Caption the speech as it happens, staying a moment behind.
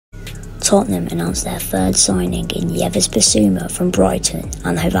Tottenham announced their third signing in BISSOUMA from Brighton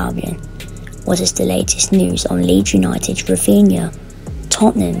and Hove Albion. What is the latest news on Leeds United's RAPHINHA,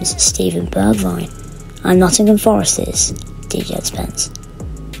 Tottenham's BERGWIJN, and Nottingham Forest's DJ Spence?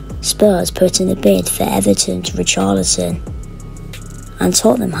 Spurs put in a bid for Everton's RICHARLSON, and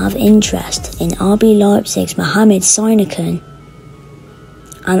Tottenham have interest in RB Leipzig's Mohamed Sinekan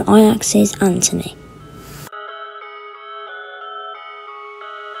and Ajax's Anthony.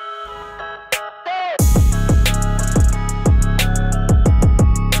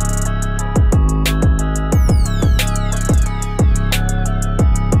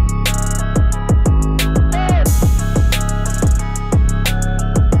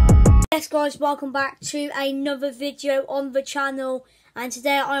 Yes guys, welcome back to another video on the channel, and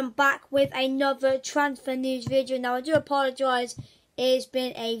today I'm back with another transfer news video. Now I do apologise, it's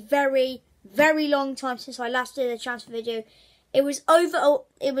been a very long time since I last did a transfer video. It was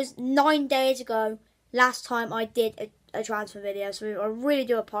 9 days ago last time I did a transfer video, so I really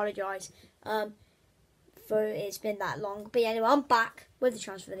do apologise for it's been that long. But anyway, I'm back with the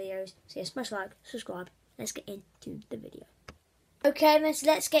transfer videos, so yeah, smash like, subscribe, let's get into the video. Okay,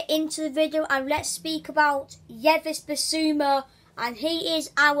 let's get into the video and let's speak about BISSOUMA, and he is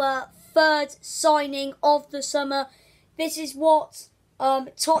our third signing of the summer. This is what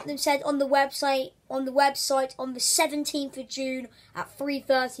Tottenham said on the website on the 17th of June at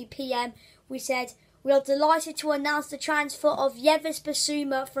 3:30 PM. We said, "We are delighted to announce the transfer of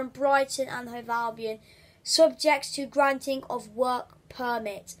BISSOUMA from Brighton and Hove Albion, subject to granting of work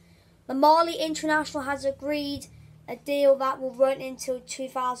permit. The Mali international has agreed a deal that will run until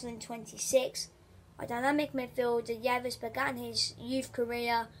 2026. A dynamic midfielder, Yevis began his youth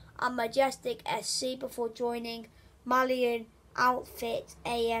career at Majestic SC before joining Malian outfit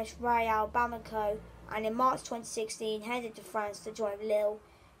AS Rayo Bamako, and in March 2016 headed to France to join Lille,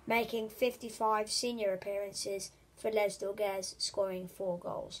 making 55 senior appearances for Les Dogues, scoring 4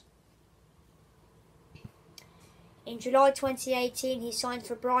 goals. In July 2018, he signed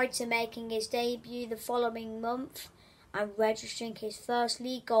for Brighton, making his debut the following month and registering his first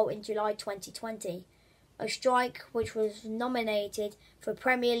league goal in July 2020, a strike which was nominated for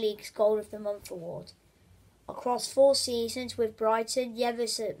Premier League's Goal of the Month award. Across 4 seasons with Brighton,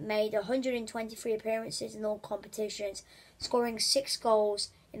 Yevis made 123 appearances in all competitions, scoring 6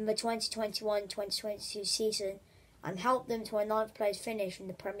 goals in the 2021-2022 season, and helped them to a 9th place finish in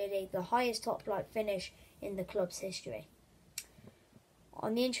the Premier League, the highest top-flight finish in the club's history.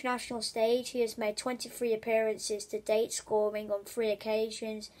 On the international stage, he has made 23 appearances to date, scoring on 3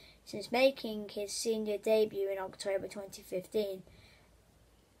 occasions since making his senior debut in October 2015.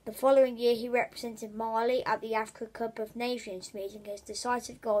 The following year, he represented Mali at the Africa Cup of Nations, meeting his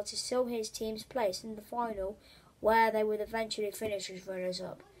decisive goal to seal his team's place in the final, where they would eventually finish as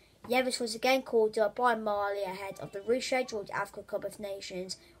runners-up. Yevis was again called up by Mali ahead of the rescheduled Africa Cup of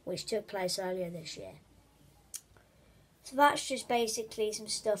Nations, which took place earlier this year. So that's just basically some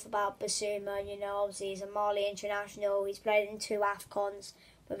stuff about BISSOUMA. You know, obviously he's a Mali international. He's played in 2 AFCONs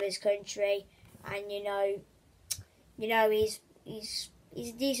with his country, and you know he's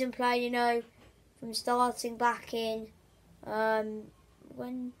a decent player. You know, from starting back in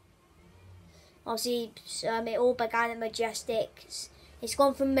when obviously it all began at Majestic. It's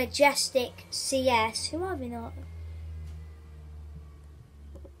gone from Majestic CS. Who have we not?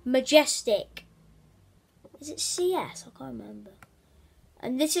 Majestic. Is it CS? I can't remember.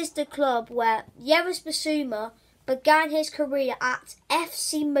 And this is the club where BISSOUMA began his career at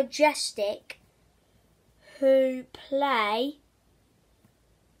FC Majestic, who play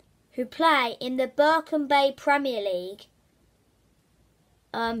in the Berkshire Bay Premier League.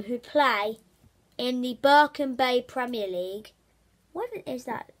 Who play in the Berkshire Bay Premier League. What is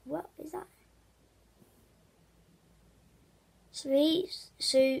that? What is that? So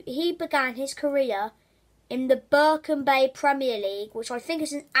he began his career in the Berkshire Bay Premier League, which I think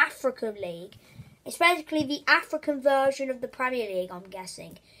is an African league. It's basically the African version of the Premier League, I'm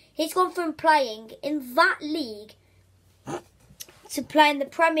guessing. He's gone from playing in that league to play in the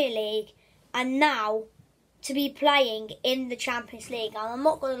Premier League, and now to be playing in the Champions League. And I'm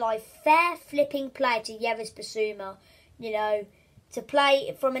not going to lie, fair flipping play to BISSOUMA, you know, to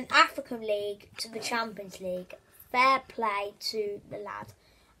play from an African league to the Champions League. Fair play to the lad.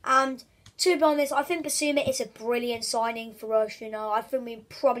 And to be honest, I think BISSOUMA is a brilliant signing for us. You know, I think we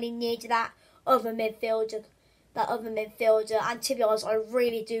probably need that other midfielder. And to be honest, I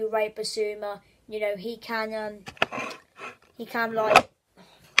really do rate BISSOUMA. You know, he's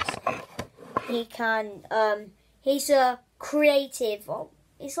a creative.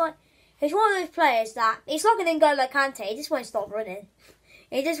 He's one of those players that he's like an N'Golo Kante. He just won't stop running.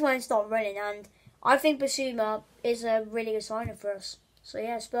 He just won't stop running, and I think BISSOUMA is a really good signing for us. So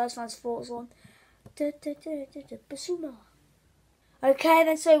yeah, Spurs fans' thoughts on BISSOUMA. Okay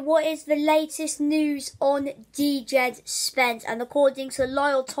then, so what is the latest news on DJ Spence? And according to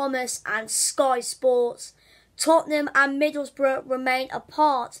Lyle Thomas and Sky Sports, Tottenham and Middlesbrough remain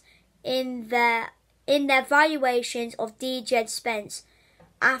apart in their valuations of DJ Spence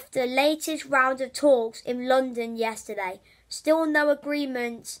after latest round of talks in London yesterday. Still no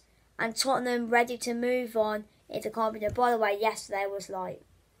agreement, and Tottenham ready to move on if it can't be done. By the way, yesterday.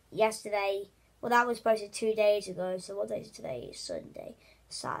 Well, that was posted 2 days ago. So what day is it today? It's Sunday,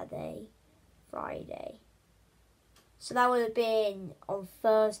 Saturday, Friday. So that would have been on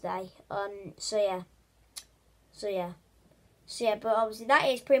Thursday. So yeah. But obviously that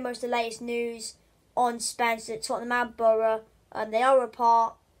is pretty much the latest news on Spence at Tottenham and Borough. They are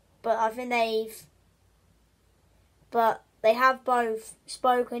apart, but I think they have both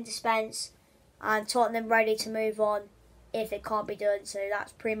spoken to Spence, and Tottenham ready to move on if it can't be done. So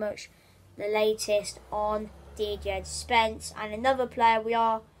that's pretty much the latest on DJ Spence. And another player we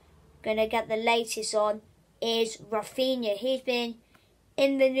are going to get the latest on is RAPHINHA. He's been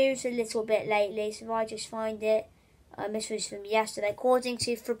in the news a little bit lately, so if I just find it. This was from yesterday. According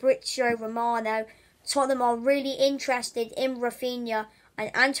to Fabrizio Romano, Tottenham are really interested in RAPHINHA,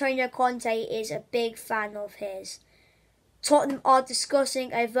 and Antonio Conte is a big fan of his. Tottenham are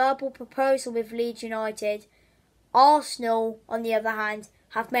discussing a verbal proposal with Leeds United. Arsenal, on the other hand,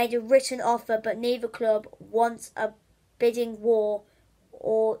 have made a written offer, but neither club wants a bidding war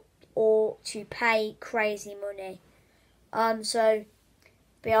or to pay crazy money. So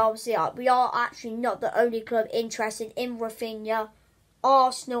we are actually not the only club interested in RAPHINHA.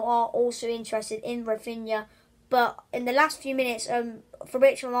 Arsenal are also interested in RAPHINHA, but in the last few minutes,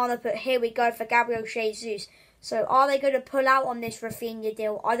 Fabrizio Romano put, "Here we go for Gabriel Jesus." So are they going to pull out on this RAPHINHA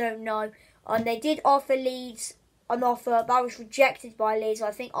deal? I don't know. They did offer Leeds an offer that was rejected by Leeds. I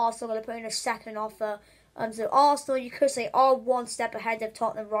think Arsenal are going to put in a second offer. So Arsenal, you could say, are one step ahead of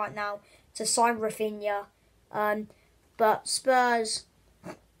Tottenham right now to sign RAPHINHA. But Spurs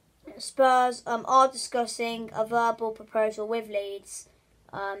are discussing a verbal proposal with Leeds.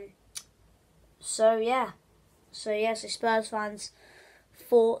 So Spurs fans'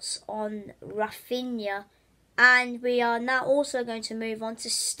 thoughts on RAPHINHA. And we are now also going to move on to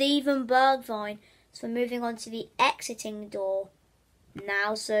Steven Bergwijn. So we're moving on to the exiting door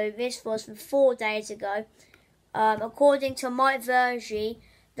now. So this was from 4 days ago. According to Mike Vergy,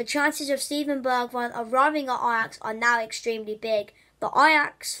 the chances of Steven Bergwijn arriving at Ajax are now extremely big. The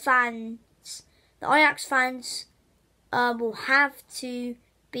Ajax fans will have to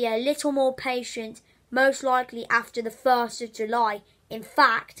be a little more patient, most likely after the 1st of July. In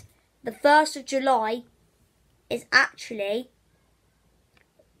fact, the 1st of July is actually...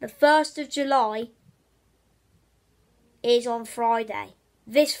 The 1st of July is on Friday.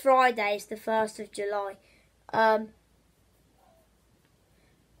 This Friday is the 1st of July.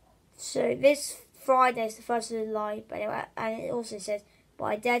 So this Friday is the 1st of July. But anyway, and it also says, but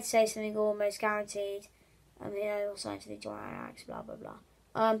I did say something almost guaranteed. They'll sign to the joint Ajax, blah blah blah.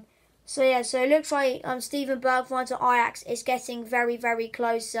 So it looks like Steven Bergwijn to Ajax is getting very, very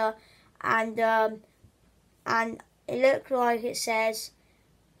closer, and it looks like it says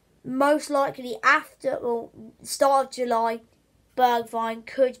most likely after start of July, Bergwijn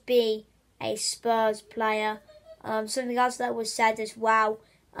could be a Spurs player. Something else that was said as well,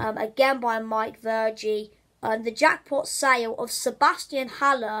 again by Mike Vergy, the jackpot sale of Sebastian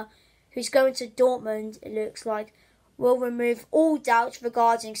Haller, who's going to Dortmund, it looks like, will remove all doubts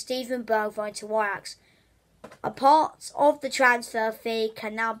regarding Steven Bergwijn to Ajax. A part of the transfer fee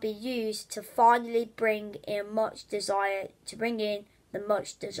can now be used to finally bring in the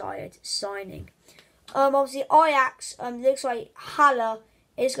much desired signing. Obviously Ajax, looks like Haller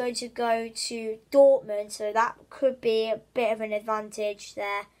is going to go to Dortmund, so that could be a bit of an advantage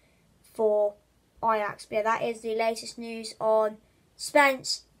there for Ajax. But yeah, that is the latest news on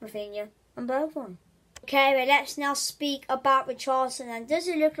Spence, RAPHINHA and Bergwijn. Okay, but let's now speak about RICHARLSON, and does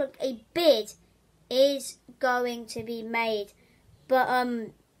it look like a bid is going to be made? But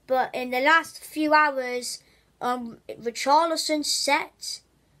in the last few hours, RICHARLSON set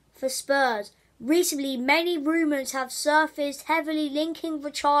for Spurs. Recently, many rumours have surfaced heavily linking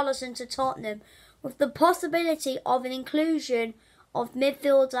RICHARLSON to Tottenham, with the possibility of an inclusion of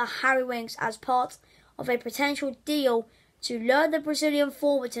midfielder Harry Winks as part of a potential deal to lure the Brazilian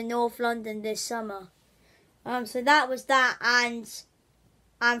forward to North London this summer. So that was that, and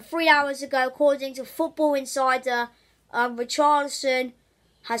 3 hours ago, according to Football Insider, RICHARLSON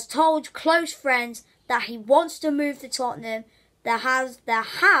has told close friends that he wants to move to Tottenham, there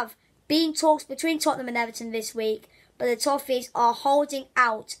have been talks between Tottenham and Everton this week, but the Toffees are holding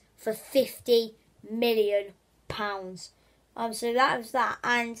out for £50 million. So that was that.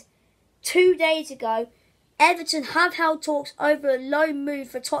 And 2 days ago, Everton have held talks over a loan move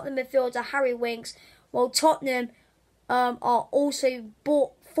for Tottenham midfielder Harry Winks, while Tottenham are also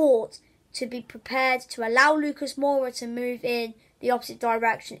thought to be prepared to allow Lucas Moura to move in the opposite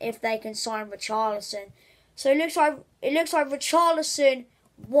direction if they can sign RICHARLSON. So it looks like RICHARLSON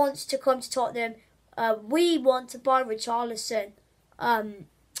wants to come to Tottenham. We want to buy RICHARLSON.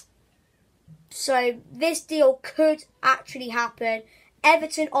 So this deal could actually happen.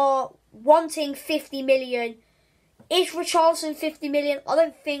 Everton are wanting 50 million. Is RICHARLSON 50 million? I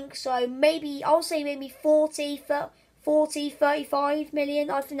don't think so. Maybe, I'll say maybe 40, 35 million.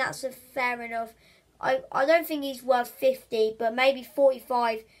 I think that's fair enough. I don't think he's worth 50, but maybe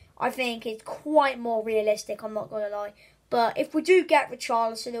 45 I think is quite more realistic, I'm not going to lie. But if we do get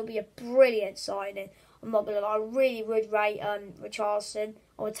RICHARLSON, it'll be a brilliant signing. I'm not going to lie, I really would rate RICHARLSON.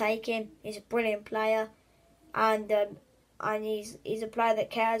 I would take him. He's a brilliant player. And he's a player that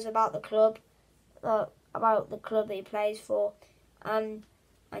cares about the club. About the club that he plays for. And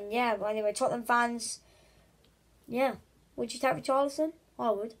yeah, well, anyway, Tottenham fans, yeah. Would you take RICHARLSON? I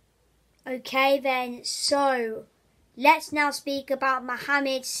would. Okay then, so let's now speak about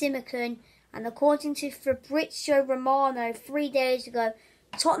Mohamed Simakan. And according to Fabrizio Romano 3 days ago,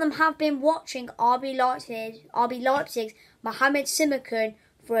 Tottenham have been watching RB Leipzig's Mohamed Simakan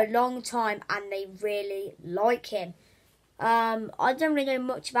for a long time, and they really like him. I don't really know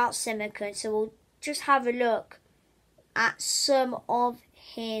much about Simakan, so we'll just have a look at some of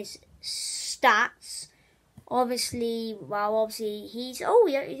his stats. Obviously he's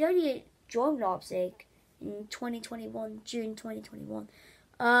only joined Leipzig in 2021, June 2021.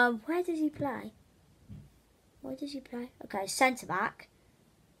 Where does he play? Okay, centre back.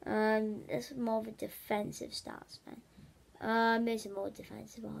 That's more of a defensive stats, man. These are more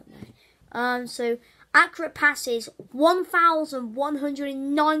defensive, aren't they? So accurate passes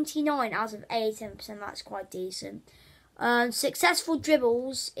 1,199 out of 87%. That's quite decent. Successful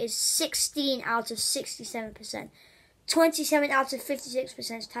dribbles is 16 out of 67%. 27 out of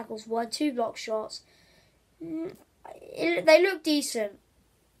 56% tackles, 2 block shots. They look decent.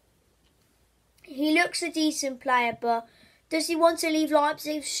 He looks a decent player, but does he want to leave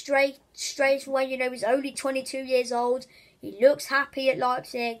Leipzig straight away? You know, he's only 22 years old. He looks happy at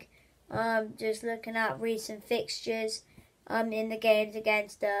Leipzig. Just looking at recent fixtures in the games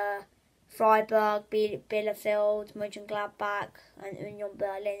against Freiburg, Bielefeld, Mönchengladbach and Union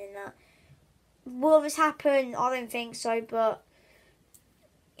Berlin and that. Will this happen? I don't think so, but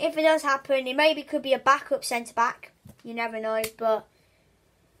if it does happen, it maybe could be a backup centre-back. You never know, but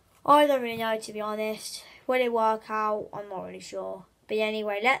I don't really know, to be honest. Will it work out? I'm not really sure. But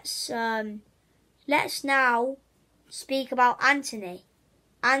anyway, let's now speak about Antony.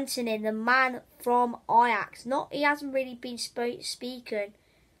 Antony, the man from Ajax. He hasn't really been speaking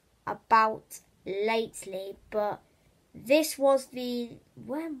about lately, but this was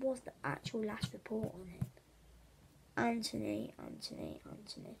when was the actual last report on him? Antony.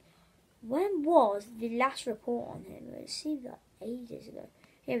 When was the last report on him? It seems like ages ago.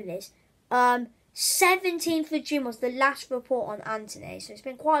 Here it is. 17th of June was the last report on Antony, so it's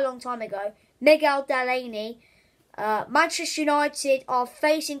been quite a long time ago. Miguel Delaney. Manchester United are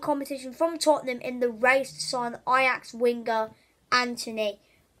facing competition from Tottenham in the race to sign Ajax winger Antony.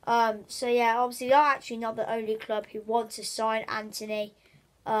 So yeah, obviously they are actually not the only club who want to sign Antony.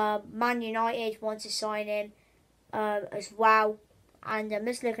 Man United want to sign him as well. And I'm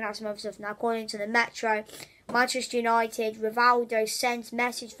just looking at some other stuff now. According to the Metro, Manchester United, Rivaldo sends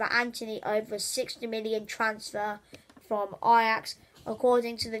message for Antony over 60 million transfer from Ajax.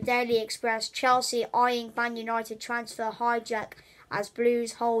 According to the Daily Express, Chelsea eyeing Man United transfer hijack as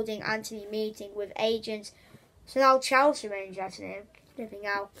Blues holding Antony meeting with agents. So now Chelsea are interested in flipping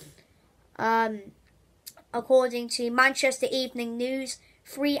out. According to Manchester Evening News,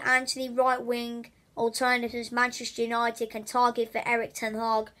 free Antony right wing alternatives Manchester United can target for Erik ten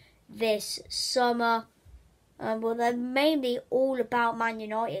Hag this summer. Well, they're mainly all about Man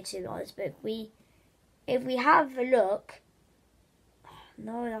United, to be honest. But if we have a look,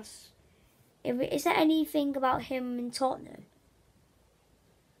 is there anything about him in Tottenham?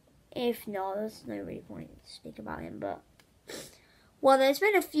 If not, there's no really point to speak about him. But well, there's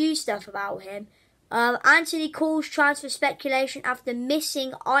been a few stuff about him. Antony calls transfer speculation after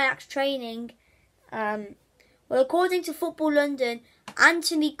missing Ajax training. Well, according to Football London,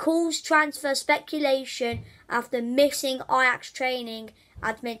 Antony calls transfer speculation after missing Ajax training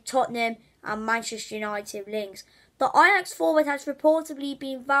amid Tottenham and Manchester United links. The Ajax forward has reportedly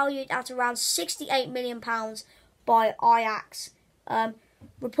been valued at around £68 million by Ajax.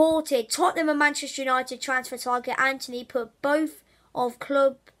 Reported Tottenham and Manchester United transfer target Anthony put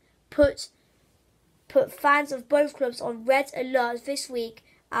fans of both clubs on red alert this week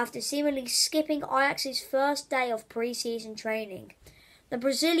after seemingly skipping Ajax's first day of pre-season training. The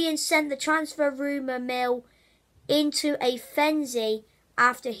Brazilian sent the transfer rumour mill into a frenzy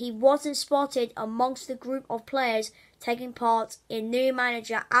after he wasn't spotted amongst the group of players taking part in new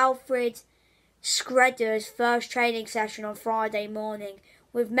manager Alfred Schroeder's first training session on Friday morning,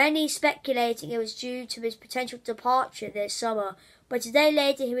 with many speculating it was due to his potential departure this summer. But a day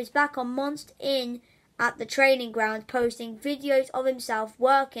later he was back on Monst Inn at the training ground, posting videos of himself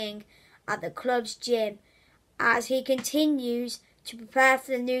working at the club's gym as he continues to prepare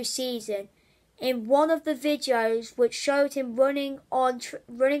for the new season. In one of the videos, which showed him running on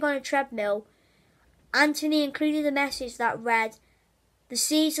a treadmill, Anthony included a message that read, "The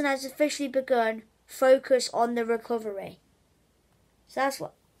season has officially begun. Focus on the recovery." So that's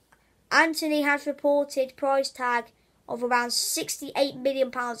what Anthony has reported price tag of around £68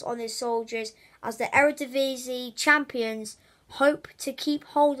 million on his soldiers as the Eredivisie champions hope to keep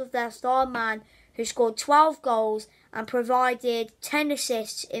hold of their star man who scored 12 goals and provided 10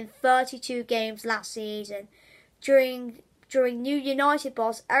 assists in 32 games last season during new United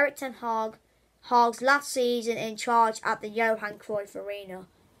boss Erik ten Hag's last season in charge at the Johan Cruyff Arena.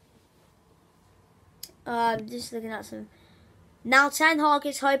 Just looking at some. Now Ten Hag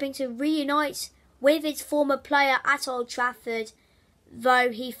is hoping to reunite with his former player at Old Trafford, though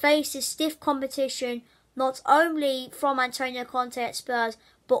he faces stiff competition not only from Antonio Conte at Spurs,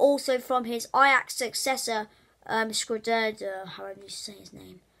 but also from his Ajax successor, Schroeder, however you say his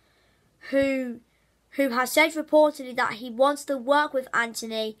name, who has said reportedly that he wants to work with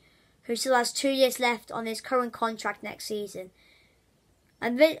Anthony, who still has 2 years left on his current contract next season.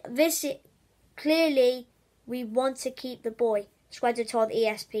 And this clearly, we want to keep the boy, Schroeder told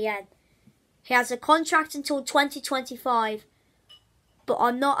ESPN. He has a contract until 2025, but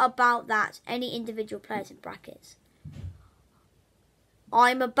I'm not about that, any individual players in brackets.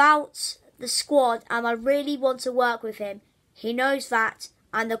 I'm about the squad and I really want to work with him. He knows that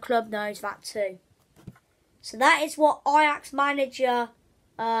and the club knows that too. So that is what Ajax manager,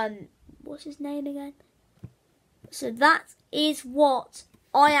 what's his name again? So that is what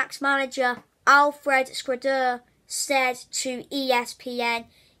Ajax manager Alfred Schroeder said to ESPN.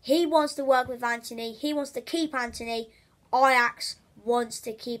 He wants to work with Anthony. He wants to keep Anthony. Ajax wants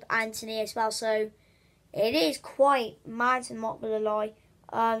to keep Anthony as well. So it is quite mad, I'm not going to lie.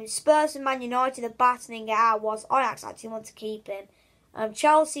 Spurs and Man United are battling it out whilst Ajax actually want to keep him.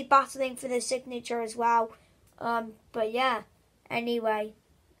 Chelsea battling for the signature as well. But yeah, anyway,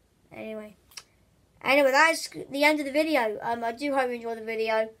 that is the end of the video. I do hope you enjoyed the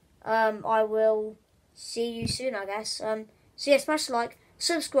video. I will see you soon, I guess. So yeah, smash the like,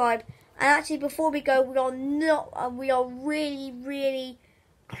 subscribe, and actually before we go, we are really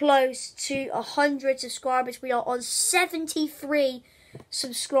close to 100 subscribers. We are on 73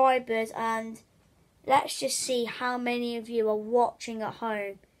 subscribers, and let's just see how many of you are watching at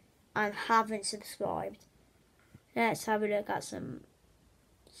home and haven't subscribed. Let's have a look at some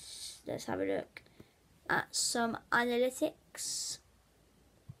analytics.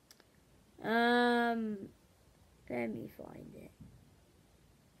 Let me find it.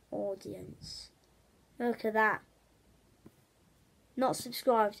 Audience. Look at that. Not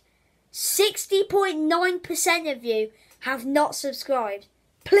subscribed. 60.9% of you have not subscribed.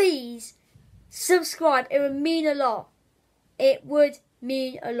 Please subscribe. It would mean a lot. It would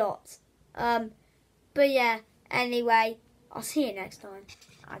mean a lot. But yeah, anyway, I'll see you next time.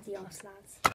 Adios, lads.